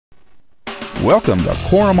Welcome to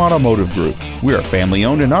Korum Automotive Group. We are family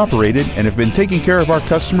owned and operated and have been taking care of our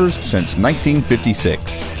customers since 1956.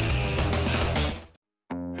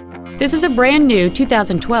 This is a brand new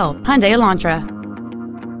 2012 Hyundai Elantra.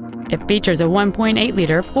 It features a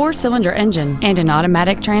 1.8-liter four-cylinder engine and an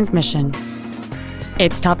automatic transmission.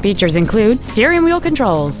 Its top features include steering wheel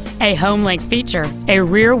controls, a home-link feature, a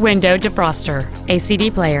rear window defroster, a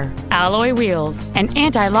CD player, alloy wheels, an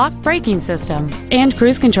anti-lock braking system, and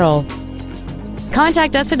cruise control.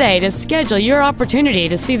 Contact us today to schedule your opportunity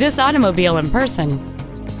to see this automobile in person.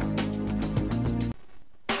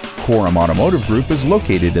 Korum Automotive Group is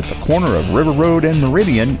located at the corner of River Road and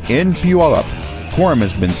Meridian in Puyallup. Korum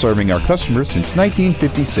has been serving our customers since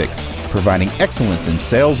 1956, providing excellence in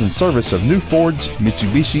sales and service of new Fords,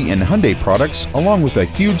 Mitsubishi, and Hyundai products, along with a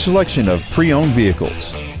huge selection of pre-owned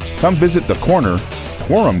vehicles. Come visit the corner,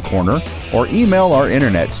 Korum Corner, or email our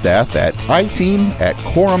internet staff at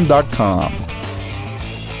iteam@korum.com.